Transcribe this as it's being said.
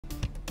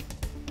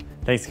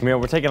Thanks, Camille.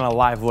 We're taking a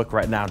live look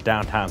right now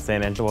downtown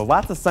San Angelo.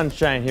 Lots of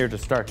sunshine here to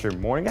start your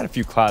morning. Got a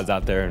few clouds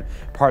out there in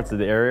parts of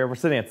the area. We're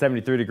sitting at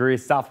 73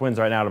 degrees. South winds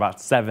right now at about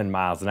 7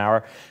 miles an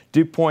hour.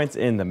 Dew points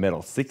in the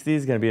middle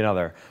 60s. Going to be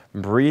another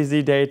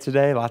breezy day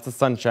today. Lots of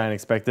sunshine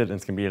expected, and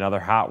it's going to be another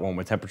hot one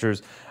with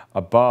temperatures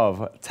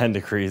above 10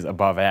 degrees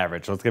above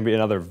average. So it's going to be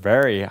another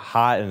very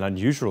hot and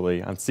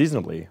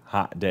unseasonably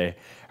hot day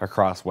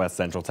across west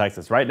central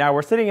Texas. Right now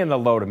we're sitting in the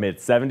low to mid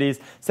 70s,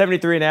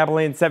 73 in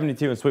Abilene,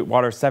 72 in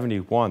Sweetwater,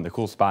 71 the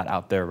cool spot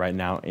out there right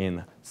now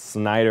in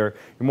Snyder.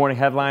 Your morning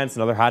headlines: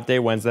 another hot day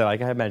Wednesday,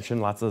 like I had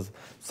mentioned, lots of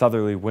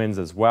southerly winds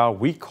as well.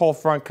 Weak cold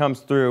front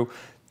comes through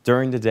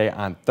during the day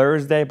on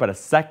Thursday, but a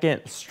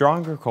second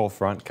stronger cold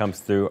front comes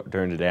through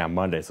during the day on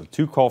Monday. So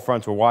two cold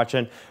fronts we're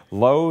watching.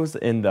 Lows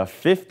in the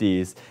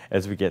 50s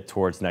as we get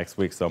towards next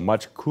week. So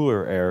much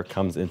cooler air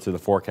comes into the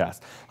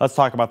forecast. Let's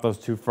talk about those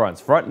two fronts.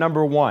 Front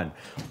number one,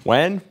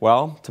 when?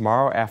 Well,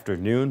 tomorrow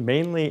afternoon,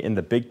 mainly in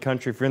the big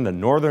country. If you're in the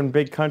northern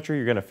big country,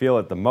 you're going to feel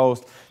it the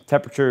most.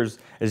 Temperatures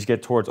as you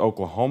get towards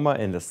Oklahoma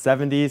in the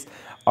 70s,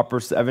 upper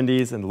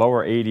 70s and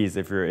lower 80s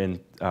if you're in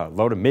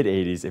low to mid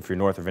 80s if you're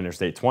north of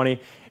Interstate 20.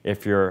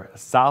 If you're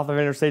south of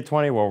Interstate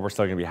 20, well, we're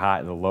still going to be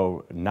hot in the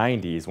low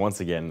 90s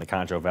once again in the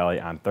Concho Valley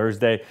on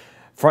Thursday.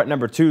 Front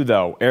number two,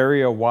 though,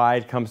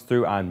 area-wide comes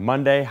through on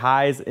Monday.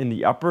 Highs in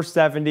the upper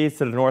 70s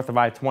to the north of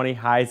I-20,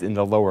 highs in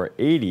the lower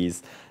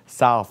 80s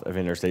south of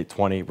Interstate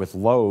 20 with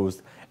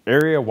lows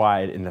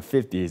area-wide in the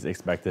 50s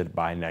expected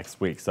by next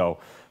week. So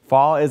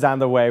fall is on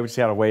the way. We just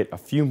got to wait a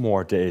few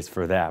more days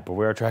for that. But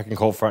we're tracking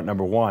cold front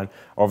number one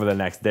over the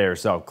next day or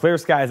so. Clear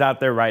skies out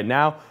there right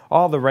now.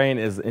 All the rain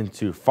is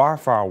into far,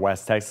 far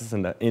west Texas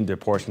and into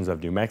portions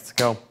of New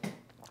Mexico.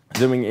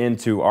 Zooming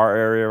into our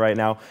area right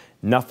now,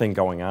 nothing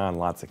going on,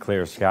 lots of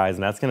clear skies,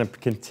 and that's going to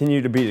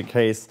continue to be the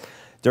case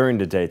during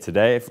the day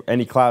today. If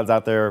any clouds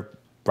out there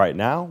right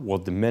now will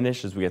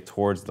diminish as we get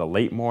towards the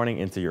late morning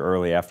into your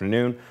early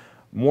afternoon.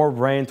 More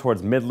rain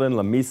towards Midland,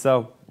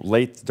 Lamesa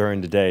late during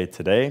the day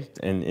today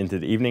and into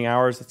the evening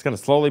hours. It's going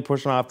to slowly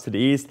push off to the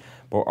east,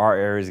 but our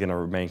area is going to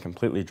remain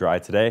completely dry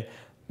today.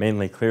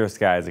 Mainly clear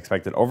skies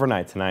expected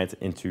overnight tonight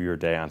into your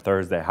day on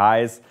Thursday.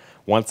 Highs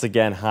once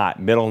again hot,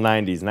 middle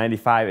 90s,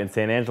 95 in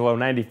San Angelo,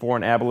 94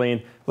 in Abilene.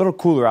 A little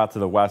cooler out to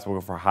the west. We'll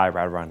go for a high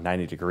right around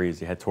 90 degrees.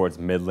 You head towards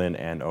Midland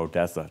and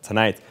Odessa.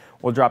 Tonight,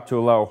 we'll drop to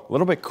a low, a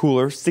little bit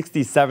cooler,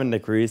 67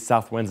 degrees.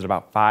 South winds at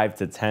about 5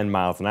 to 10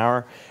 miles an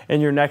hour.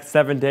 And your next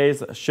 7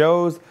 days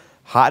shows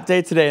hot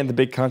day today in the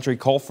big country.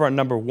 Cold front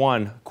number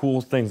one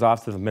cools things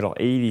off to the middle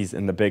 80s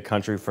in the big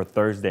country for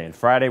Thursday and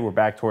Friday. We're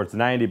back towards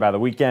 90 by the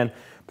weekend.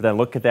 But then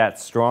look at that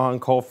strong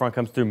cold front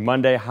comes through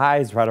Monday.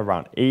 Highs right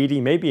around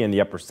 80, maybe in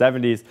the upper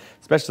 70s,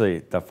 especially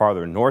the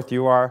farther north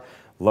you are.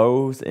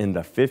 Lows in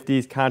the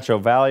 50s. Concho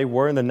Valley,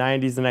 we're in the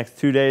 90s the next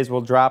 2 days.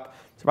 We'll drop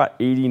to about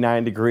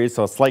 89 degrees,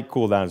 so a slight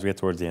cool down as we get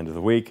towards the end of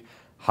the week.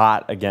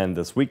 Hot again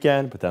this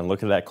weekend, but then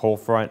look at that cold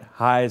front.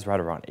 Highs right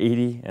around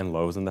 80 and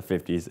lows in the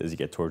 50s as you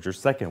get towards your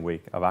second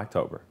week of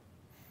October.